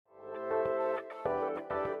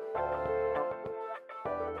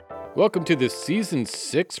Welcome to the Season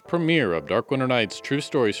 6 premiere of Dark Winter Nights True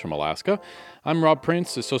Stories from Alaska. I'm Rob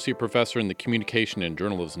Prince, Associate Professor in the Communication and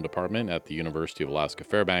Journalism Department at the University of Alaska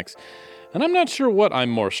Fairbanks, and I'm not sure what I'm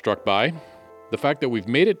more struck by, the fact that we've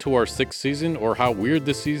made it to our 6th season or how weird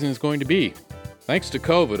this season is going to be. Thanks to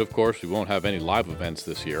COVID, of course, we won't have any live events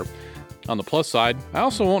this year. On the plus side, I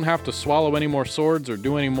also won't have to swallow any more swords or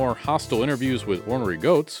do any more hostile interviews with ornery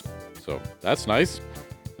goats, so that's nice.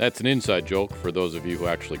 That's an inside joke for those of you who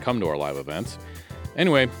actually come to our live events.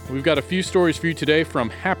 Anyway, we've got a few stories for you today from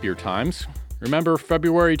happier times. Remember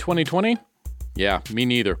February 2020? Yeah, me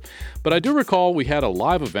neither. But I do recall we had a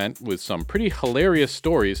live event with some pretty hilarious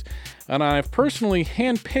stories, and I've personally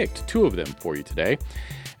handpicked 2 of them for you today.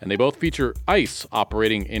 And they both feature ice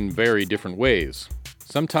operating in very different ways.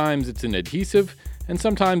 Sometimes it's an adhesive, and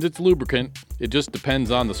sometimes it's lubricant. It just depends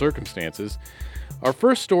on the circumstances. Our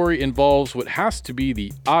first story involves what has to be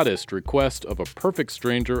the oddest request of a perfect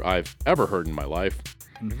stranger I've ever heard in my life.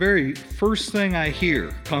 And the very first thing I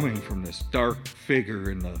hear coming from this dark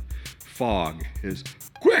figure in the fog is,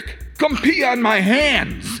 "Quick, come pee on my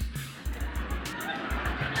hands!"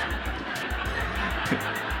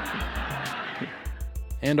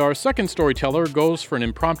 And our second storyteller goes for an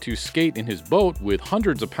impromptu skate in his boat with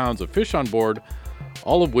hundreds of pounds of fish on board,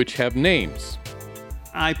 all of which have names.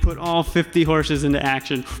 I put all 50 horses into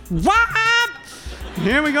action. Whop!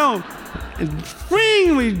 Here we go. And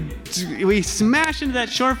ring! We smash into that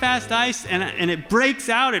short, fast ice, and it breaks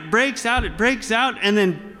out, it breaks out, and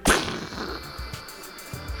then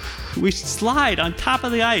we slide on top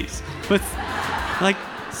of the ice with like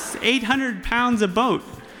 800 pounds of boat.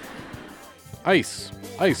 Ice,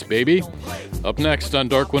 baby. Up next on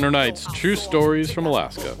Dark Winter Nights, True Stories from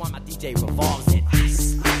Alaska.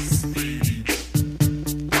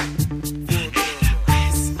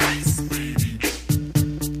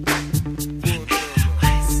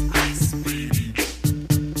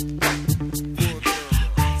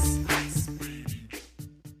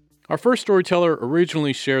 Our first storyteller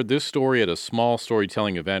originally shared this story at a small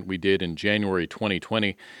storytelling event we did in January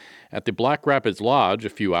 2020 at the Black Rapids Lodge, a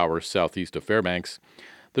few hours southeast of Fairbanks.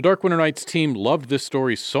 The Dark Winter Nights team loved this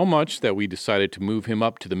story so much that we decided to move him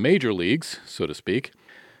up to the major leagues, so to speak.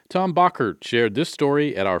 Tom Bachert shared this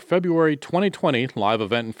story at our February 2020 live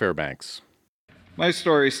event in Fairbanks. My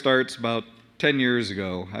story starts about 10 years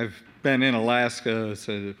ago. I've been in Alaska,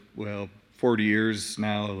 40 years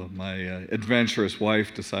now. My adventurous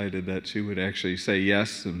wife decided that she would actually say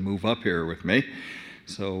yes and move up here with me.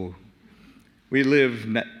 So we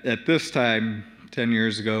live at this time, 10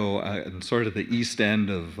 years ago, in sort of the east end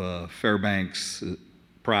of Fairbanks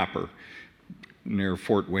proper, near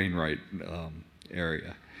Fort Wainwright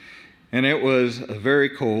area. And it was a very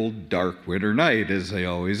cold, dark winter night, as they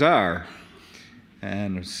always are.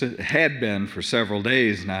 And it had been for several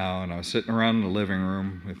days now, and I was sitting around in the living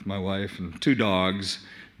room with my wife and 2 dogs,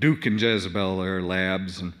 Duke and Jezebel, their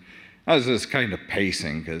labs, and I was just kind of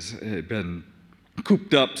pacing because it had been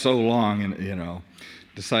cooped up so long, and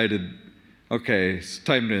decided, okay, it's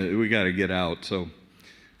time we got to get out. So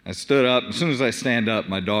I stood up. As soon as I stand up,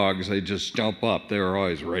 my dogs, they just jump up. They were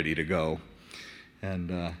always ready to go,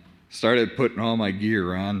 and started putting all my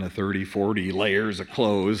gear on, the 30, 40 layers of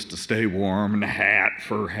clothes to stay warm, and the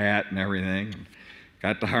fur hat and everything.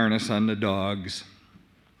 Got the harness on the dogs,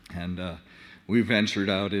 and we ventured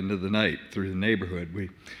out into the night through the neighborhood.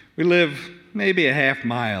 We live maybe a half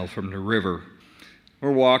mile from the river.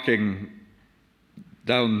 We're walking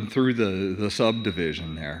down through the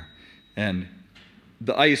subdivision there, and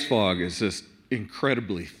the ice fog is just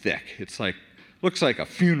incredibly thick. Looks like a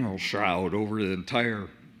funeral shroud over the entire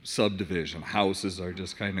subdivision. Houses are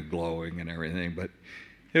just kind of glowing and everything, but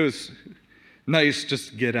it was nice just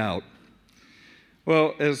to get out.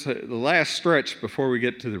 Well, as the last stretch before we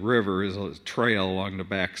get to the river is a trail along the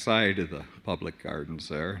back side of the public gardens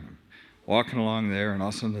there. And I'm walking along there, and all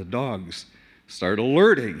of a sudden the dogs start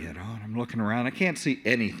alerting, and I'm looking around. I can't see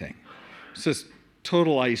anything. It's just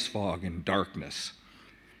total ice fog and darkness.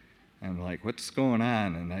 I'm like, what's going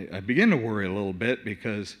on? And I begin to worry a little bit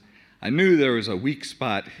because I knew there was a weak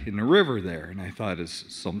spot in the river there, and I thought, is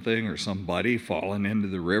something or somebody fallen into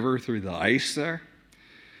the river through the ice there?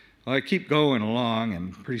 Well, I keep going along,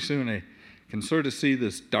 and pretty soon I can sort of see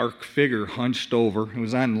this dark figure hunched over. It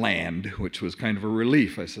was on land, which was kind of a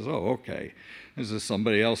relief. I says, oh, okay. Is this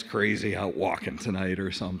somebody else crazy out walking tonight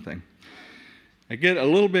or something? I get a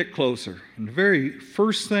little bit closer, and the very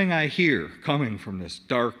first thing I hear coming from this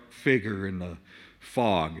dark figure in the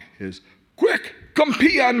fog is, "Quick, come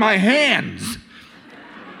pee on my hands!"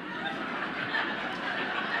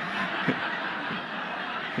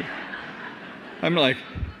 I'm like,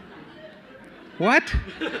 what?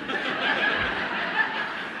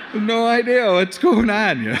 No idea what's going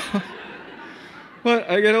on, you know. But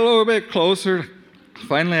I get a little bit closer.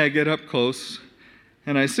 Finally, I get up close,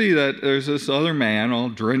 and I see that there's this other man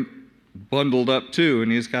all bundled up too,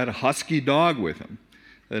 and he's got a husky dog with him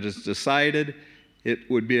that has decided it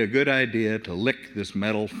would be a good idea to lick this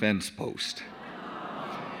metal fence post.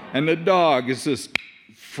 And the dog is just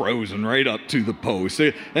frozen right up to the post.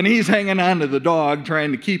 And he's hanging on to the dog,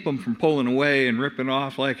 trying to keep him from pulling away and ripping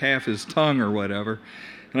off like half his tongue or whatever.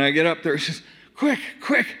 And I get up there, it's just, quick,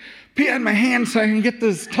 pee on my hand so I can get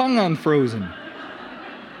this tongue unfrozen.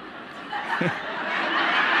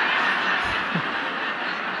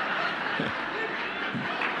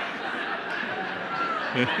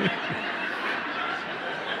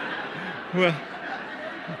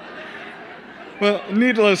 Well,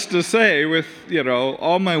 needless to say, with,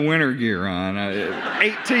 all my winter gear on,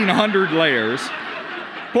 1,800 layers,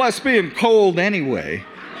 plus being cold anyway,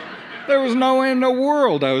 there was no way in the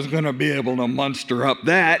world I was going to be able to monster up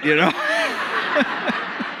that,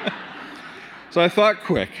 So I thought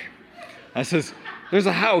quick. I says, there's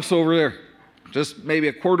a house over there, just maybe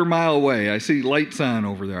a quarter mile away. I see lights on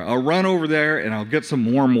over there. I'll run over there and I'll get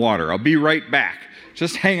some warm water. I'll be right back.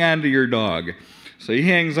 Just hang on to your dog. So he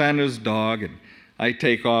hangs on to his dog, and I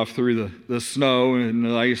take off through the snow and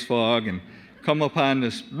the ice fog and come upon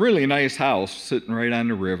this really nice house sitting right on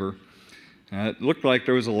the river. It looked like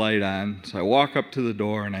there was a light on, so I walk up to the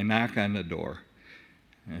door and I knock on the door.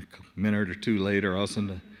 And a minute or two later, all of a sudden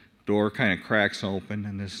the door kind of cracks open,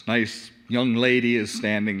 and this nice young lady is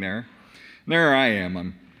standing there. And there I am.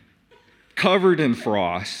 I'm covered in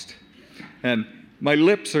frost, and my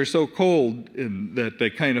lips are so cold that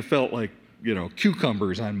they kind of felt like,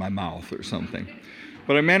 cucumbers on my mouth or something.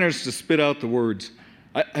 But I managed to spit out the words,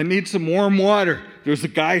 I need some warm water. There's a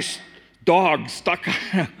guy's dog stuck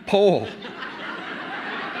on a pole.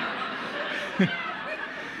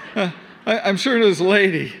 I'm sure this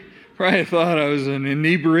lady probably thought I was an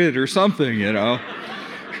inebriate or something,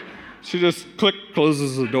 She just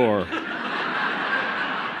closes the door.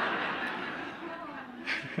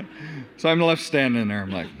 So I'm left standing there.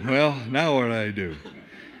 I'm like, well, now what do I do?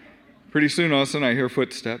 Pretty soon, all of a sudden, I hear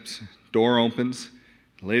footsteps. Door opens.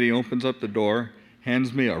 The lady opens up the door,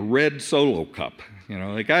 hands me a red Solo cup.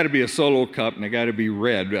 They got to be a Solo cup, and they got to be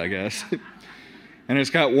red, I guess. And it's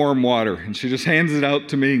got warm water. And she just hands it out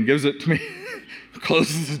to me and gives it to me,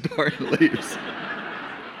 closes the door and leaves.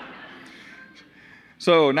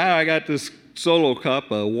 So now I got this Solo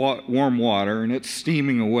cup of warm water, and it's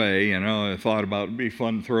steaming away. I thought about it'd be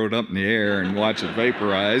fun to throw it up in the air and watch it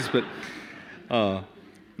vaporize, but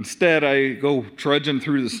instead I go trudging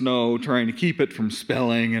through the snow, trying to keep it from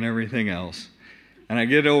spilling and everything else. And I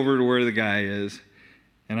get over to where the guy is,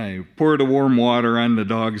 and I pour the warm water on the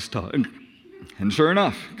dog's tongue. And sure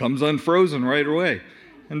enough, it comes unfrozen right away.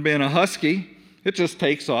 And being a husky, it just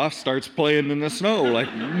takes off, starts playing in the snow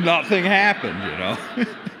like nothing happened,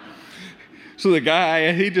 So the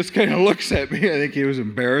guy, he just kind of looks at me. I think he was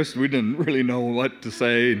embarrassed. We didn't really know what to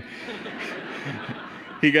say.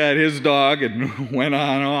 He got his dog and went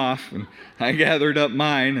on off. And I gathered up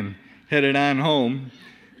mine and headed on home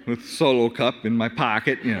with Solo cup in my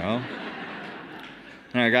pocket, And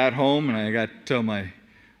I got home and I got to tell my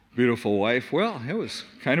beautiful wife, well, it was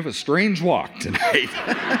kind of a strange walk tonight.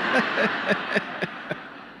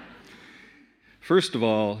 First of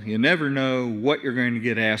all, you never know what you're going to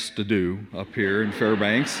get asked to do up here in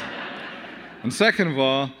Fairbanks. And second of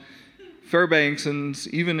all, Fairbanksans,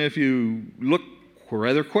 even if you look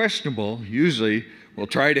rather questionable, usually will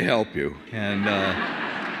try to help you. And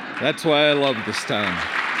that's why I love this town.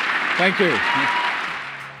 Thank you.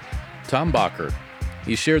 Tom Bachert.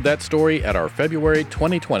 He shared that story at our February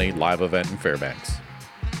 2020 live event in Fairbanks.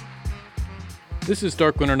 This is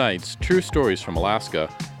Dark Winter Nights, True Stories from Alaska,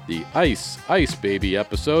 the Ice, Ice Baby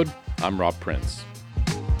episode. I'm Rob Prince.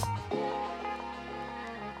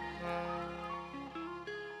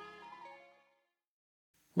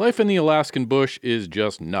 Life in the Alaskan bush is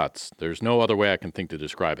just nuts. There's no other way I can think to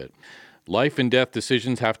describe it. Life and death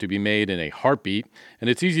decisions have to be made in a heartbeat, and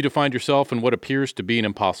it's easy to find yourself in what appears to be an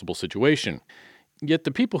impossible situation. Yet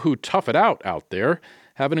the people who tough it out there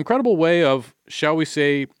have an incredible way of, shall we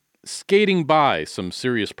say, skating by some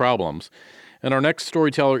serious problems. And our next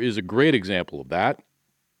storyteller is a great example of that.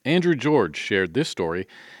 Andrew George shared this story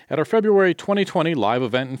at our February 2020 live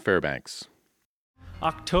event in Fairbanks.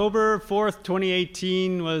 October 4th,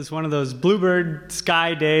 2018 was one of those bluebird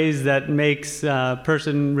sky days that makes a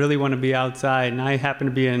person really want to be outside. And I happen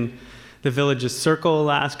to be in the village of Circle,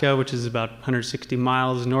 Alaska, which is about 160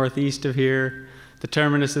 miles northeast of here. the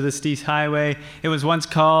terminus of the Steese Highway. It was once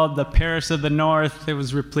called the Paris of the North. It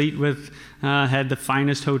was replete with, had the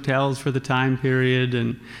finest hotels for the time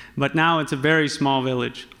period, but now it's a very small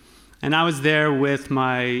village. And I was there with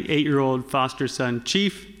my 8-year-old foster son,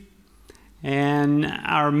 Chief, and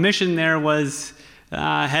our mission there was,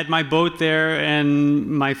 had my boat there, and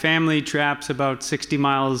my family traps about 60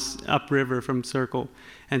 miles upriver from Circle.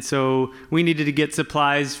 And so we needed to get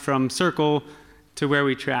supplies from Circle to where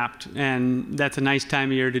we trapped, and that's a nice time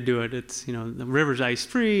of year to do it. It's, the river's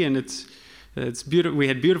ice-free, and it's beautiful. We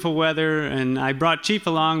had beautiful weather, and I brought Chief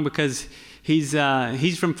along because he's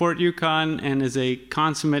from Fort Yukon and is a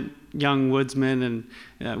consummate young woodsman,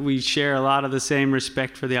 and we share a lot of the same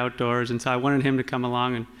respect for the outdoors, and so I wanted him to come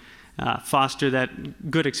along and foster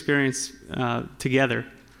that good experience together.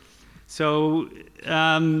 So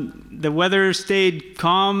the weather stayed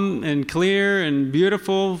calm and clear and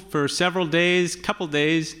beautiful for several days, couple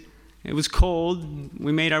days. It was cold.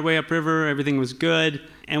 We made our way upriver. Everything was good.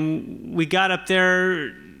 And we got up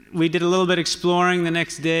there. We did a little bit exploring the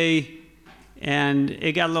next day, and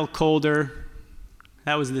it got a little colder.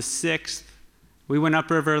 That was the 6th. We went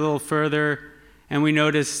upriver a little further, and we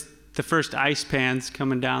noticed the first ice pans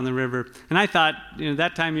coming down the river. And I thought,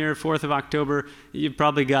 that time of year, 4th of October, you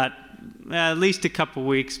probably got at least a couple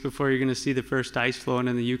weeks before you're going to see the first ice flowing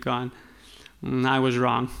in the Yukon. And I was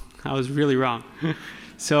wrong. I was really wrong.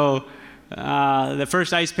 So the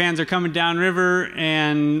first ice pans are coming downriver,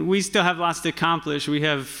 and we still have lots to accomplish. We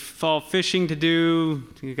have fall fishing to do.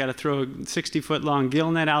 You've got to throw a 60-foot long gill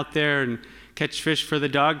net out there and catch fish for the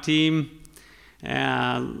dog team.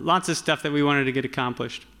 Lots of stuff that we wanted to get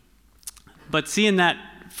accomplished. But seeing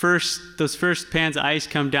those first pans of ice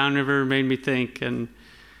come downriver made me think, and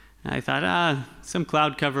I thought, some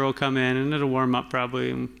cloud cover will come in and it'll warm up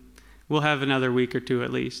probably, and we'll have another week or two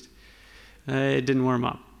at least. It didn't warm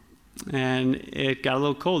up, and it got a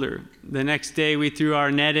little colder. The next day we threw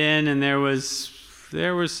our net in, and there was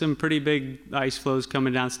some pretty big ice flows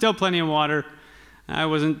coming down. Still plenty of water. I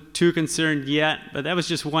wasn't too concerned yet, but that was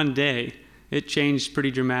just one day. It changed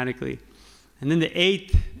pretty dramatically. And then the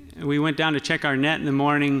 8th, we went down to check our net in the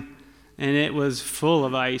morning, and it was full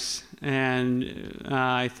of ice. And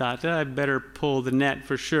I thought, I better pull the net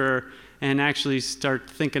for sure and actually start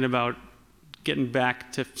thinking about getting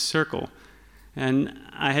back to Circle. And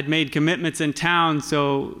I had made commitments in town,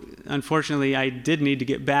 so unfortunately I did need to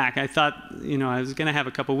get back. I thought, I was going to have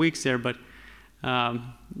a couple weeks there, but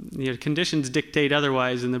conditions dictate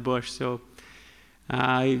otherwise in the bush. So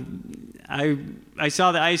I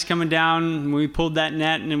saw the ice coming down. We pulled that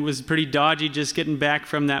net, and it was pretty dodgy just getting back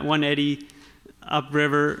from that one eddy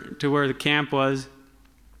upriver to where the camp was.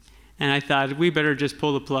 And I thought, we better just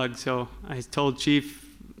pull the plug. So I told Chief,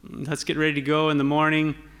 let's get ready to go in the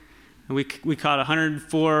morning. And we caught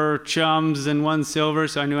 104 chums and 1 silver,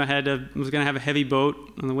 so I knew I was going to have a heavy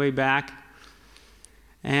boat on the way back.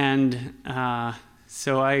 And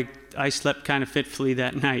so I slept kind of fitfully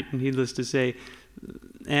that night, needless to say.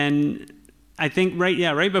 And I think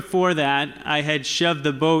right before that, I had shoved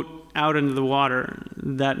the boat out into the water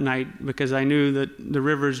that night because I knew that the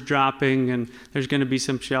river's dropping and there's going to be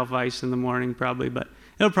some shelf ice in the morning probably, but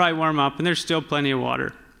it'll probably warm up and there's still plenty of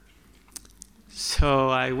water. So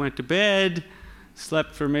I went to bed,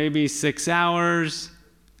 slept for maybe 6 hours,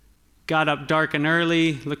 got up dark and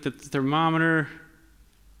early, looked at the thermometer,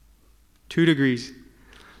 2 degrees.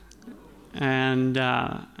 And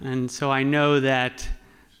so I know that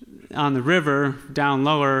on the river, down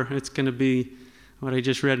lower, it's going to be what I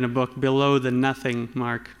just read in a book, below the nothing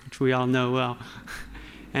mark, which we all know well.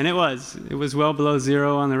 And it was well below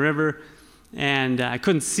zero on the river. And I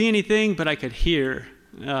couldn't see anything, but I could hear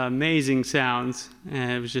amazing sounds.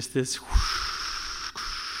 And it was just this whoosh.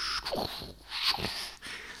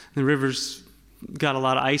 The river's got a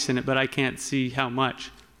lot of ice in it, but I can't see how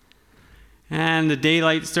much. And the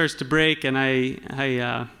daylight starts to break, and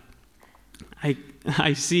I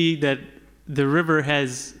see that the river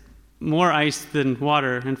has more ice than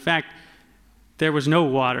water. In fact, there was no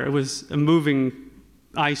water. It was a moving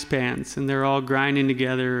ice pans, and they're all grinding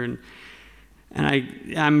together. And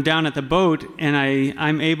I'm down at the boat, and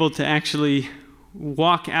I'm able to actually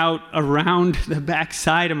walk out around the back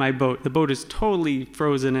side of my boat. The boat is totally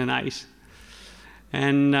frozen in ice.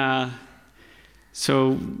 And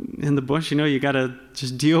so in the bush, you got to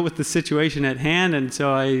just deal with the situation at hand. And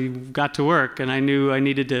so I got to work, and I knew I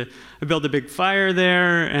needed to build a big fire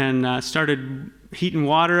there and started heating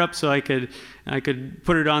water up so I could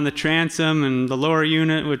put it on the transom and the lower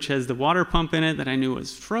unit, which has the water pump in it that I knew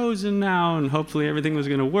was frozen now, and hopefully everything was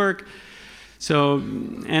going to work. So,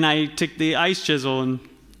 and I took the ice chisel and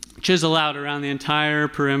chisel out around the entire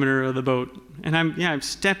perimeter of the boat. And I'm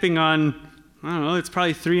stepping on, I don't know, it's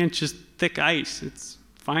probably 3 inches thick ice. It's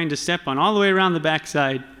fine to step on all the way around the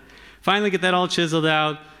backside. Finally get that all chiseled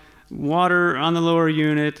out. Water on the lower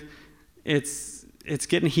unit. It's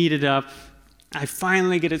getting heated up. I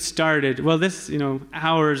finally get it started. Well,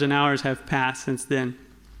 hours and hours have passed since then.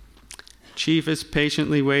 Chief is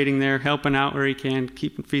patiently waiting there, helping out where he can,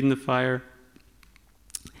 feeding the fire.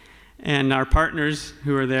 And our partners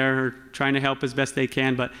who are there are trying to help as best they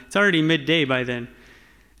can, but it's already midday by then.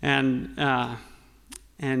 And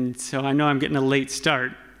so I know I'm getting a late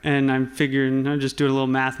start. And I'm just doing a little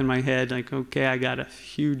math in my head, like, okay, I got a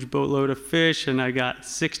huge boatload of fish, and I got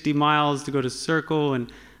 60 miles to go to Circle,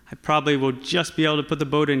 and I probably will just be able to put the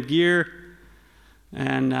boat in gear.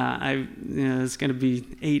 And it's going to be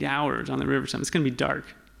 8 hours on the river. So it's going to be dark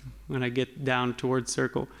when I get down towards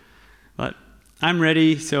Circle. But I'm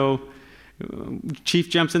ready, so Chief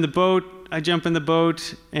jumps in the boat, I jump in the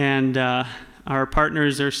boat, and our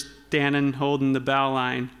partners are standing holding the bow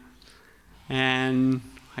line. And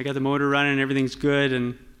I got the motor running, everything's good,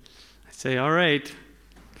 and I say, all right,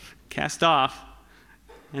 cast off.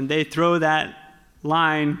 And they throw that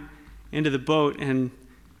line into the boat, and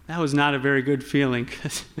that was not a very good feeling,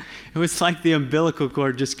 because it was like the umbilical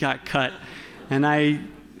cord just got cut. And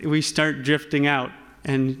we start drifting out,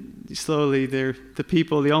 and slowly they're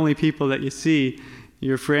the only people that you see,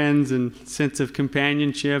 your friends and sense of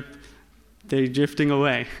companionship, they're drifting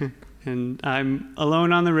away. And I'm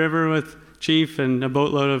alone on the river with Chief and a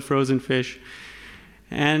boatload of frozen fish.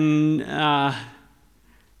 And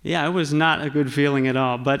it was not a good feeling at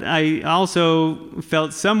all. But I also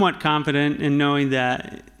felt somewhat confident in knowing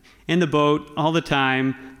that in the boat all the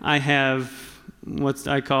time I have what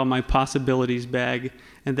I call my possibilities bag.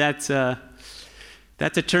 And that's a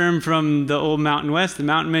term from the old Mountain West. The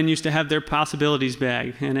mountain men used to have their possibilities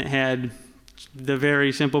bag, and it had the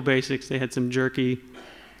very simple basics. They had some jerky,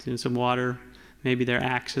 some water, maybe their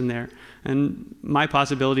axe in there. And my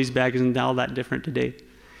possibilities bag isn't all that different today.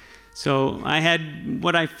 So I had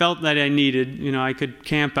what I felt that I needed. I could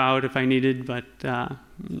camp out if I needed, but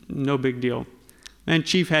no big deal. And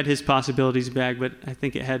Chief had his possibilities bag, but I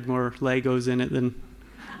think it had more Legos in it than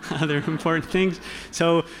other important things.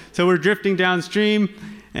 So we're drifting downstream,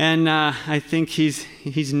 and I think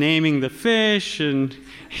he's naming the fish, and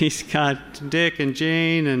he's got Dick and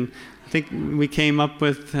Jane, and I think we came up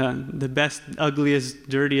with the best, ugliest,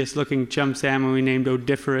 dirtiest looking chum salmon we named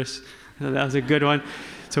Odiferous. So that was a good one.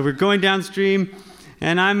 So we're going downstream,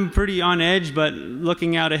 and I'm pretty on edge, but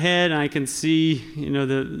looking out ahead, I can see,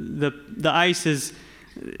 the ice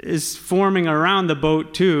is forming around the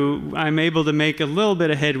boat too. I'm able to make a little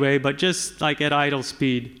bit of headway, but just like at idle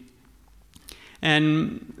speed.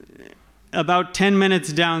 And about 10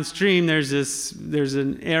 minutes downstream, there's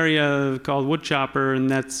an area called Woodchopper,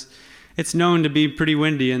 and it's known to be pretty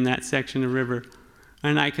windy in that section of river.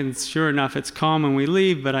 And sure enough, it's calm when we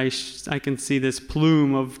leave, but I can see this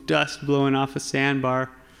plume of dust blowing off a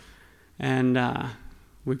sandbar. And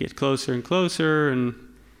we get closer and closer, and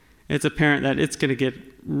it's apparent that it's going to get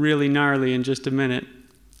really gnarly in just a minute.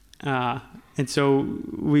 And so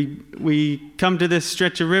we come to this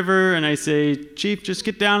stretch of river, and I say, Chief, just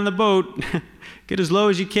get down in the boat. Get as low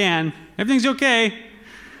as you can. Everything's okay.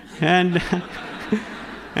 And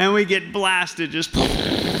and we get blasted. Just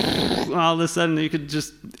all of a sudden, you could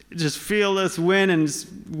just feel this wind and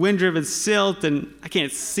wind-driven silt, and I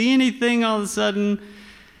can't see anything all of a sudden.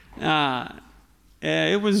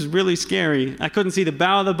 It was really scary. I couldn't see the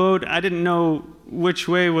bow of the boat. I didn't know which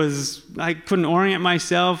way I couldn't orient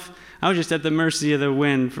myself. I was just at the mercy of the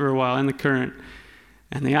wind for a while, and the current,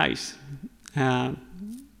 and the ice. And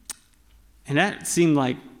that seemed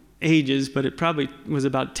like ages, but it probably was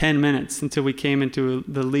about 10 minutes until we came into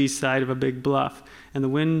the lee side of a big bluff, and the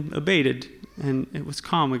wind abated, and it was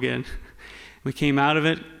calm again. We came out of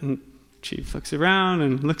it, and Chief looks around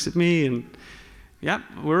and looks at me, and yep,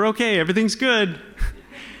 we're okay, everything's good.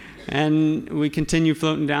 And we continue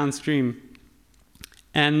floating downstream.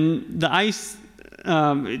 And the ice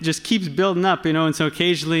it just keeps building up, and so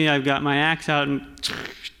occasionally I've got my axe out and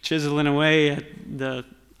chiseling away at the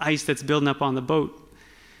ice that's building up on the boat.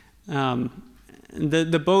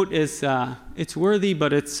 The boat is, it's worthy,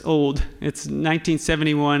 but it's old. It's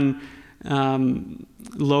 1971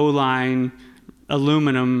 low-line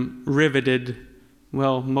aluminum riveted,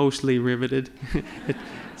 well, mostly riveted.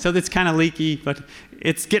 So it's kind of leaky, but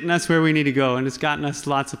it's getting us where we need to go, and it's gotten us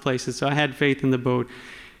lots of places, so I had faith in the boat.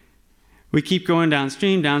 We keep going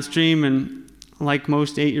downstream, and like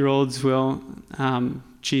most 8-year-olds will,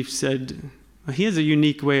 Chief said, well, he has a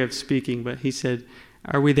unique way of speaking, but he said,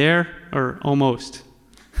 "Are we there or almost?"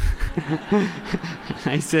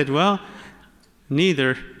 I said, well,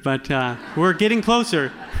 neither, but we're getting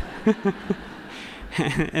closer.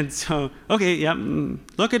 And so, okay, yep,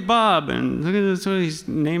 look at Bob, and look at this, so he's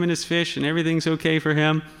naming his fish, and everything's okay for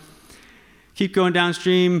him. Keep going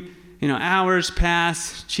downstream, hours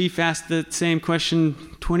pass. Chief asked the same question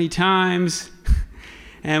 20 times,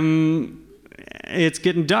 and it's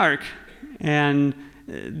getting dark. And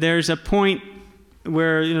there's a point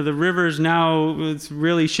where, the river's now, it's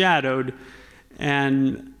really shadowed,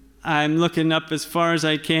 and I'm looking up as far as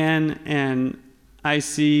I can, and I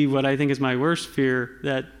see what I think is my worst fear,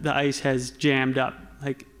 that the ice has jammed up,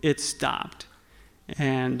 like it's stopped.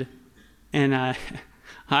 And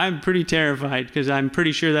I'm pretty terrified, because I'm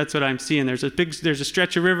pretty sure that's what I'm seeing. There's a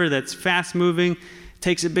stretch of river that's fast moving,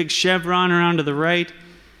 takes a big chevron around to the right,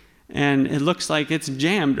 and it looks like it's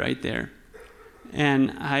jammed right there.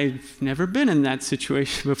 And I've never been in that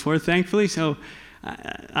situation before, thankfully, so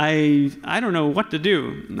I don't know what to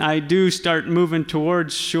do. I do start moving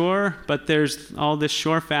towards shore, but there's all this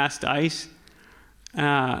shore-fast ice.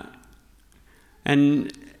 And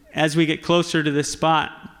as we get closer to this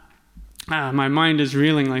spot, my mind is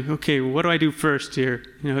reeling like, okay, what do I do first here?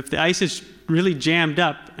 If the ice is really jammed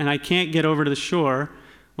up and I can't get over to the shore,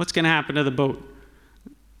 what's going to happen to the boat?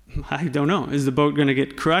 I don't know. Is the boat going to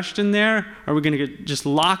get crushed in there? Are we going to get just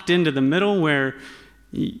locked into the middle where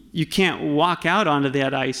you can't walk out onto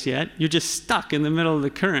that ice yet? You're just stuck in the middle of the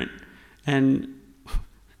current. And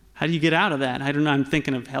how do you get out of that? I don't know. I'm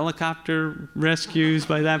thinking of helicopter rescues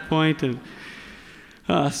by that point. And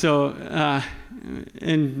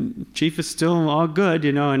and Chief is still all good,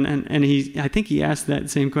 and I think he asked that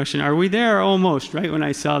same question. Are we there almost? Right when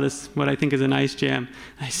I saw this, what I think is an ice jam,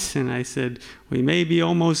 I said, we may be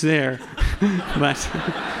almost there, but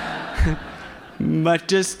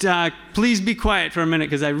just please be quiet for a minute,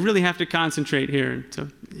 because I really have to concentrate here. And so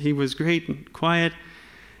he was great and quiet,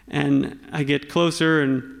 and I get closer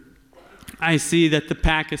and I see that the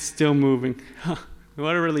pack is still moving.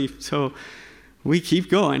 What a relief. So we keep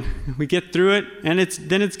going. We get through it, and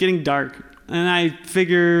then it's getting dark. And I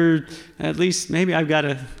figure at least maybe I've got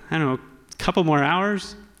a couple more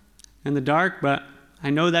hours in the dark, but I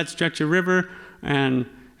know that stretch of river, and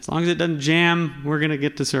as long as it doesn't jam, we're going to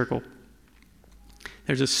get to Circle.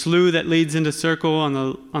 There's a slough that leads into Circle on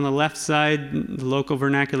the left side. The local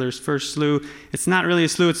vernacular is First Slough. It's not really a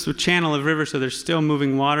slough, it's a channel of river, so there's still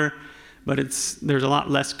moving water, but there's a lot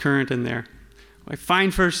less current in there. I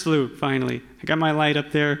find First Slough, finally. I got my light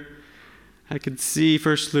up there. I could see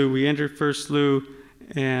First Slough. We enter First Slough,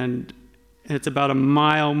 and it's about a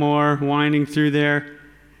mile more winding through there.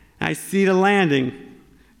 I see the landing.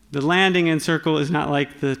 The landing in Circle is not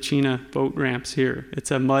like the Chena boat ramps here.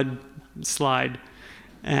 It's a mud slide.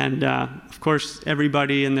 And, of course,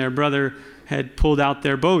 everybody and their brother had pulled out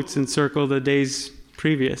their boats in Circle the days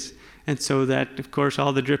previous. And so that, of course,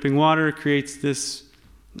 all the dripping water creates this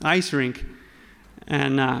ice rink.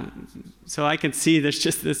 And so I can see there's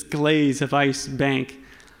just this glaze of ice bank.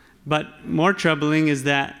 But more troubling is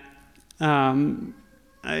that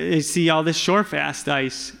I see all this shore-fast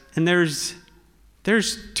ice, and there's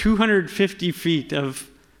 250 feet of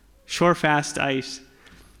shore-fast ice.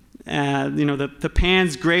 The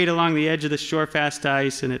pans grade along the edge of the shore-fast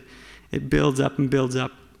ice, and it builds up and builds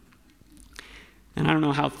up. And I don't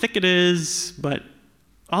know how thick it is, but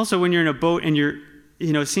also when you're in a boat and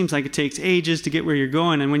it seems like it takes ages to get where you're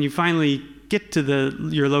going, and when you finally get to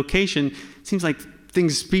your location, it seems like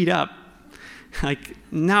things speed up. Like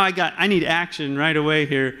now I need action right away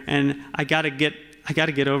here, and I gotta get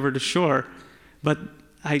over to shore. But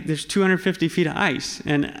there's 250 feet of ice,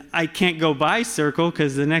 and I can't go by Circle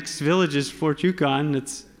because the next village is Fort Yukon.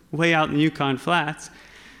 It's way out in the Yukon Flats.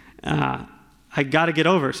 I gotta get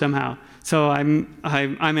over somehow. So I'm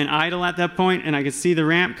in idle at that point, and I can see the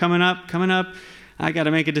ramp coming up. I got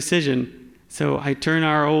to make a decision. So I turn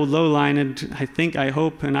our old low line into, I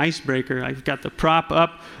hope, an icebreaker. I've got the prop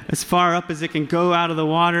up as far up as it can go out of the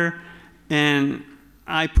water, and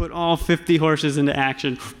I put all 50 horses into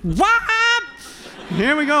action. Whop!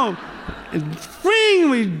 Here we go. And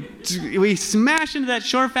ring! We smash into that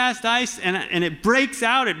shore-fast ice, and it breaks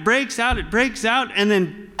out, and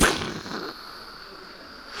then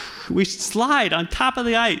we slide on top of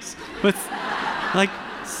the ice with like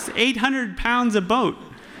 800 pounds of boat.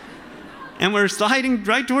 And we're sliding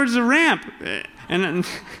right towards the ramp. And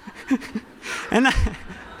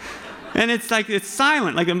it's like, it's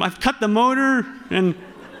silent. Like I've cut the motor and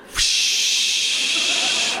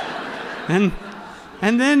whoosh. And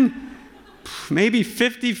then maybe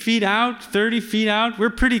 50 feet out, 30 feet out, we're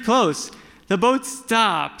pretty close. The boat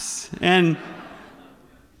stops and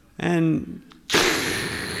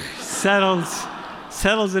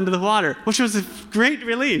settles into the water, which was a great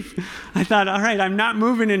relief. I thought, all right, I'm not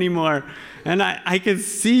moving anymore. And I could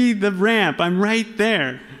see the ramp. I'm right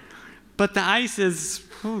there. But the ice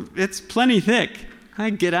it's plenty thick. I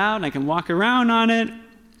get out and I can walk around on it.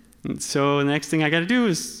 And so the next thing I got to do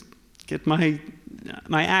is get my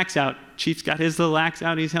axe out. Chief's got his little axe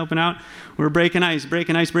out. He's helping out. We're breaking ice.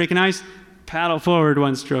 Paddle forward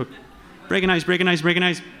 1 stroke. Breaking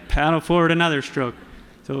ice. Paddle forward another stroke.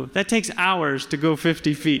 So that takes hours to go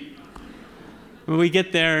 50 feet. When we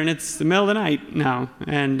get there, and it's the middle of the night now,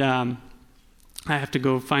 and I have to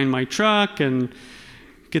go find my truck and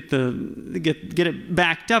get it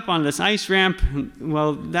backed up on this ice ramp.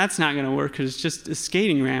 Well, that's not going to work because it's just a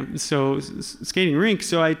skating rink. So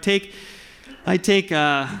I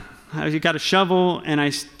got a shovel and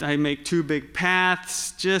I make 2 big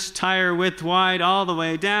paths, just tire width wide all the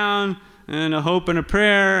way down, and a hope and a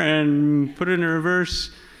prayer, and put it in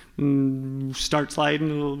reverse and start sliding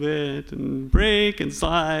a little bit and brake and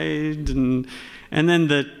slide, and then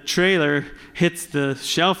the trailer hits the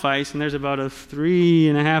shelf ice, and there's about a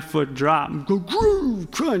 3.5 foot drop. Go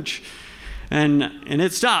groove, crunch, and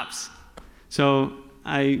it stops. So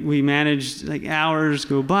we managed, like, hours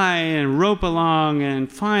go by and rope along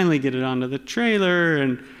and finally get it onto the trailer,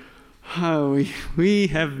 and we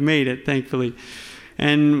have made it, thankfully.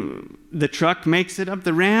 And the truck makes it up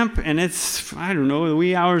the ramp, and it's, I don't know, the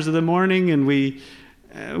wee hours of the morning, and we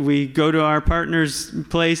go to our partner's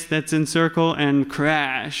place that's in Circle and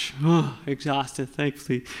crash. Oh, exhausted.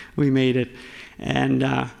 Thankfully, we made it. And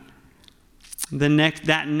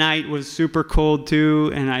that night was super cold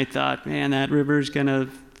too, and I thought, man, that river's gonna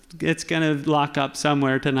lock up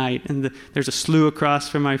somewhere tonight. And there's a slough across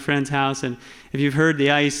from my friend's house, and if you've heard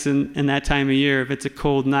the ice in that time of year, if it's a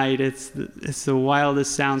cold night, it's the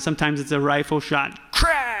wildest sound. Sometimes it's a rifle shot,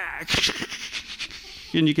 crack,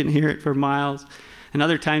 and you can hear it for miles. And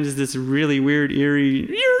other times it's this really weird,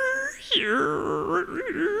 eerie.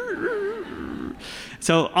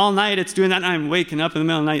 So all night it's doing that, and I'm waking up in the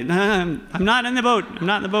middle of the night. I'm not in the boat.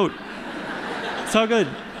 It's all good.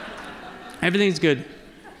 Everything's good.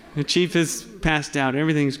 The chief is passed out.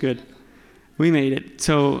 Everything's good. We made it.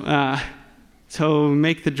 So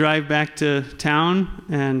make the drive back to town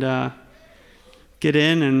and get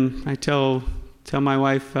in, and I tell my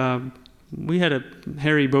wife, we had a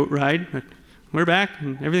hairy boat ride, but we're back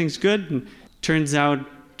and everything's good. And turns out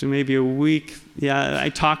to maybe a week, I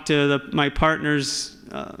talked to my partners,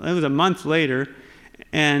 it was a month later,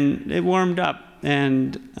 and it warmed up,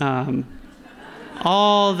 and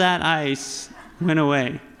all that ice went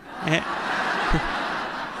away.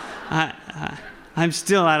 I'm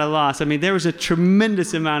still at a loss. I mean, there was a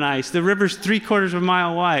tremendous amount of ice. The river's 3/4 of a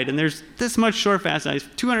mile wide, and there's this much shore-fast ice,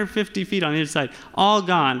 250 feet on either side, all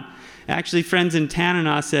gone. Actually, friends in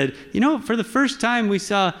Tanana said, for the first time we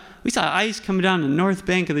saw ice coming down the north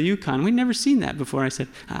bank of the Yukon. We'd never seen that before. I said,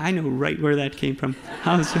 I know right where that came from.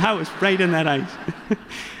 I was right in that ice.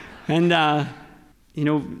 And,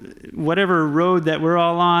 whatever road that we're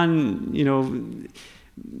all on,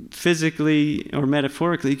 physically or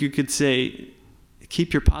metaphorically, you could say,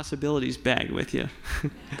 keep your possibilities bag with you.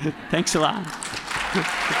 Thanks a lot.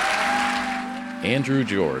 Andrew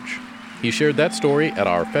George. He shared that story at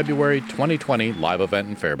our February 2020 live event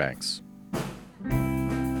in Fairbanks.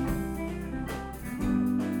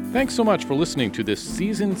 Thanks so much for listening to this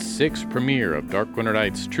Season 6 premiere of Dark Winter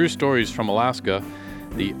Nights True Stories from Alaska,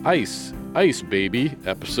 the Ice Baby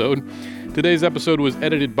episode. Today's episode was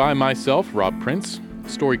edited by myself, Rob Prince,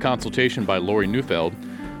 story consultation by Lori Neufeld,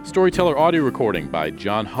 storyteller audio recording by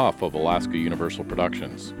John Huff of Alaska Universal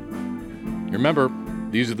Productions. Remember,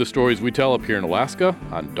 these are the stories we tell up here in Alaska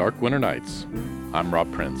on Dark Winter Nights. I'm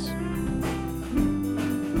Rob Prince.